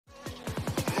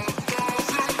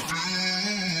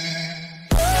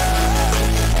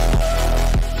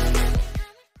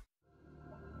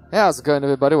Hey, how's it going,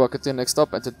 everybody? Welcome to the next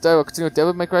stop, and today we'll continue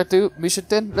Devil May Cry 2 Mission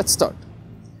 10. Let's start.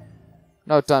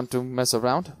 No time to mess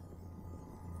around.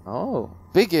 Oh,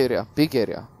 big area, big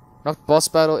area. Not boss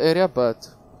battle area, but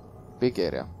big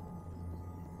area.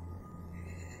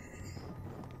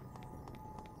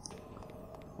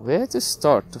 Where to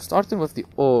start? Starting with the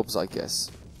orbs, I guess.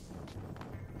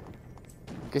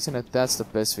 I'm guessing that that's the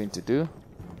best thing to do.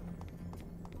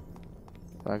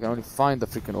 But I can only find the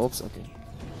freaking orbs. Okay.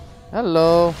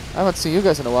 Hello. I haven't seen you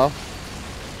guys in a while.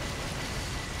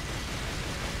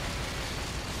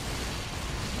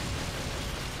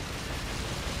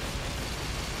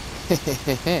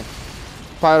 Hehehe.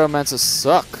 Pyromancers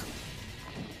suck.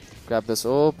 Grab this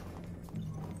orb.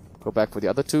 Go back for the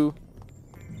other two.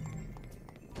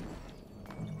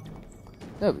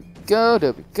 There we go,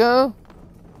 there we go.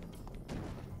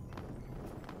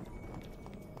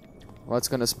 What's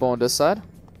gonna spawn this side?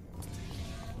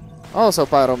 Also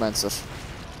pyromancers.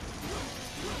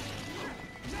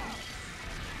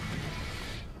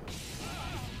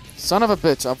 Son of a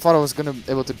bitch, I thought I was gonna be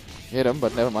able to hit him,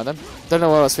 but never mind then. Don't know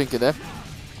what I was thinking there.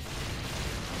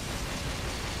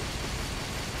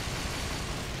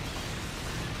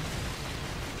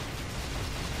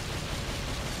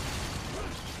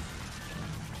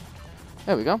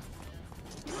 There we go.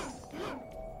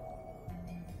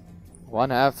 One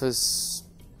half is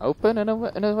open in a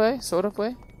way, sort of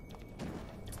way.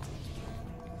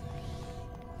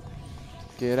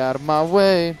 Get out of my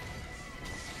way.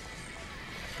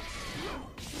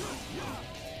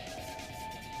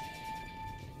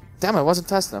 Damn, I wasn't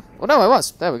fast enough. Oh no, I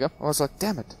was. There we go. I was like,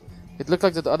 damn it. It looked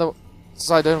like the other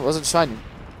side wasn't shining.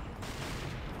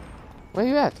 Where are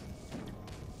you at?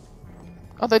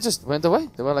 Oh, they just went away.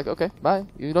 They were like, okay, bye.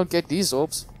 You don't get these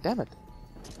orbs. Damn it.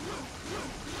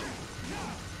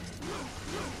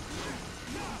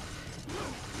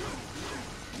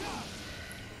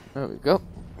 There we go.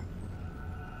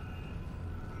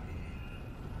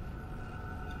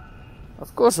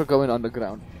 Of course we're going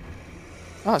underground.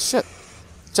 Ah, shit.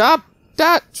 Jump!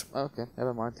 Dodge! Okay,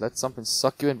 never mind. Let something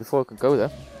suck you in before we can go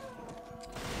there.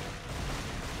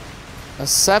 A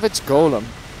savage golem.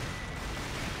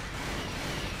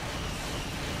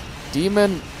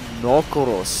 Demon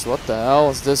Nokoros. What the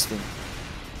hell is this thing?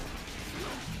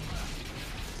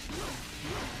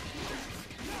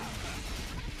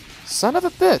 Son of a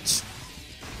bitch!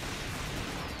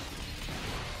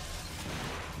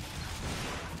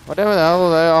 Whatever the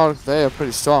hell they are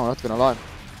pretty strong, not gonna lie.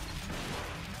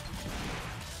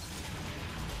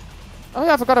 Oh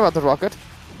yeah, I forgot about the rocket.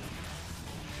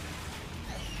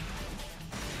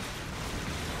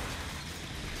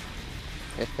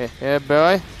 Hehehe,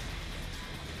 boy.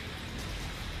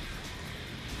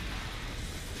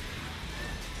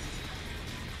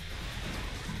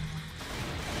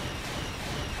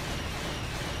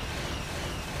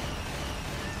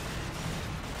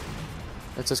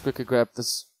 Let's just quickly grab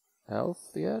this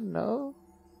health. Yeah, no?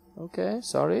 Okay,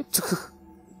 sorry.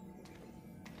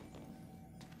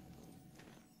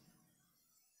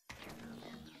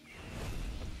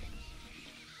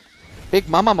 Big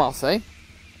mama moth, eh?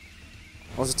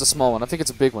 Or is it a small one? I think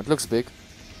it's a big one. It looks big.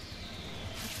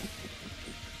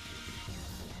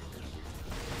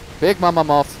 Big mama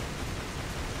moth.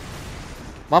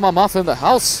 Mama moth in the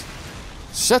house?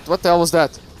 Shit, what the hell was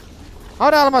that? How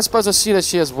the hell am I supposed to see that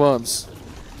she has worms?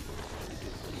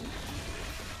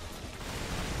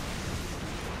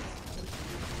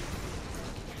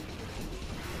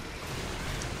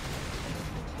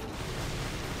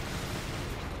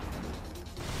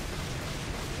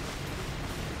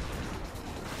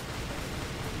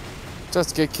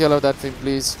 Just get kill of that thing,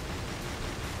 please.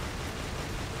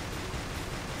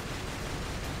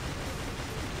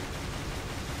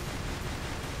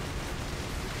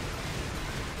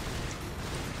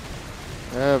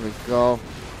 There we go.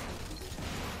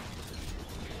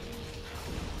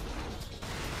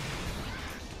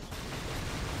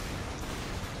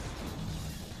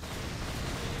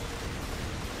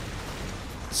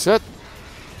 Shit.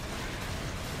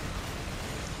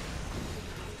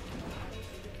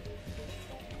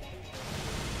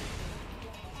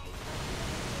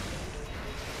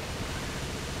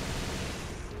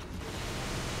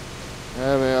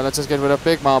 There we go, let's just get rid of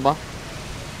Big Mama.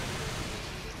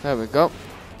 There we go.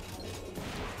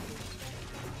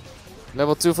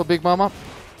 Level 2 for Big Mama.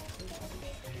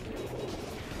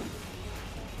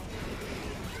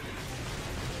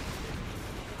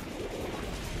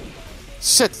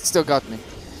 Shit, still got me.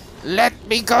 Let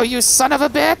me go, you son of a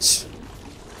bitch!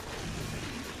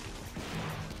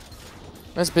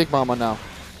 Where's Big Mama now?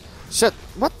 Shit,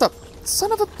 what the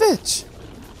son of a bitch!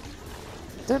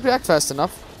 Didn't react fast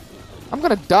enough. I'm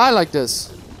gonna die like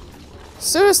this.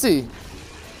 Seriously?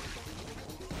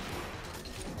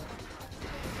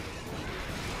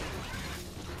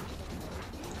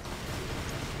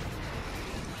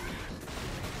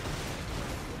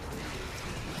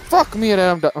 Fuck me, and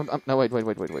I'm done. No, wait.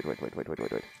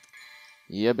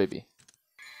 Yeah, baby.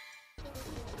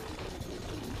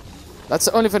 That's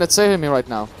the only thing that's saving me right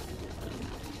now.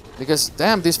 Because,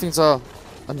 damn, these things are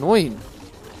annoying.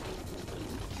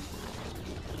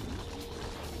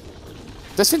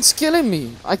 This thing's killing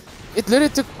me. It literally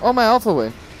took all my health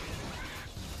away.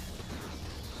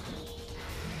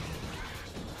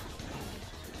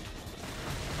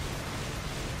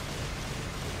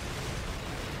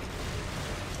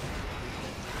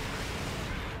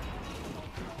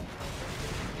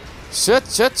 Shit.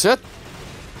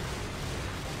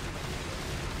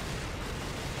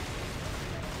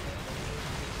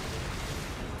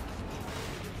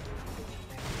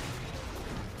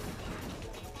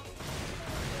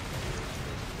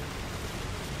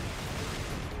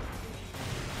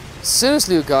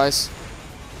 Seriously, you guys.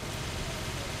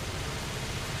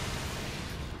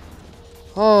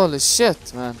 Holy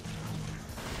shit, man.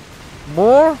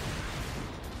 More?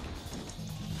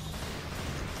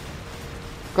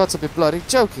 Got to be bloody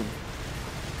joking.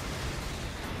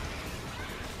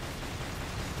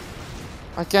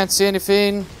 I can't see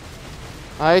anything.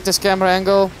 I hate this camera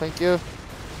angle. Thank you.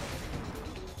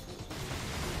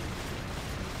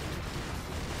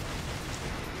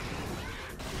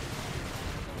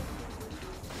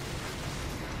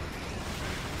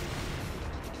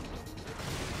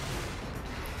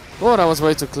 Oh, that was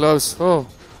way too close. Oh.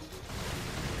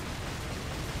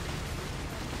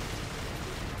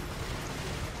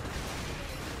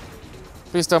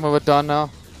 Please tell me we're done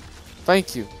now.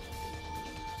 Thank you.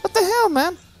 What the hell,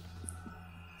 man?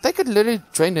 They could literally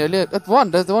train earlier at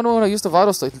one. The one when I used the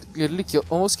vital state literally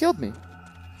almost killed me. It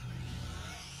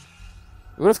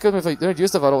would have killed me if I didn't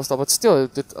use the vital state, but still,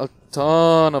 it did a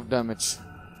ton of damage.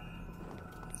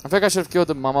 I think I should have killed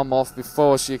the mama moth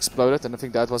before she exploded, and I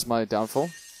think that was my downfall.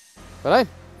 But hey,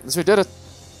 at least we did it.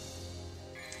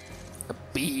 A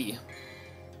bee.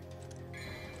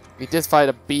 We did fight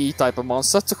a bee type of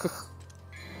monster.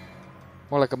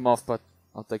 More like a moth, but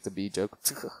I'll take the bee joke.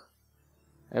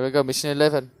 Here we go, mission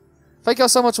 11. Thank you all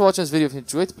so much for watching this video. If you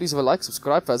enjoyed, please leave a like,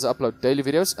 subscribe as I upload daily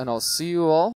videos, and I'll see you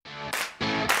all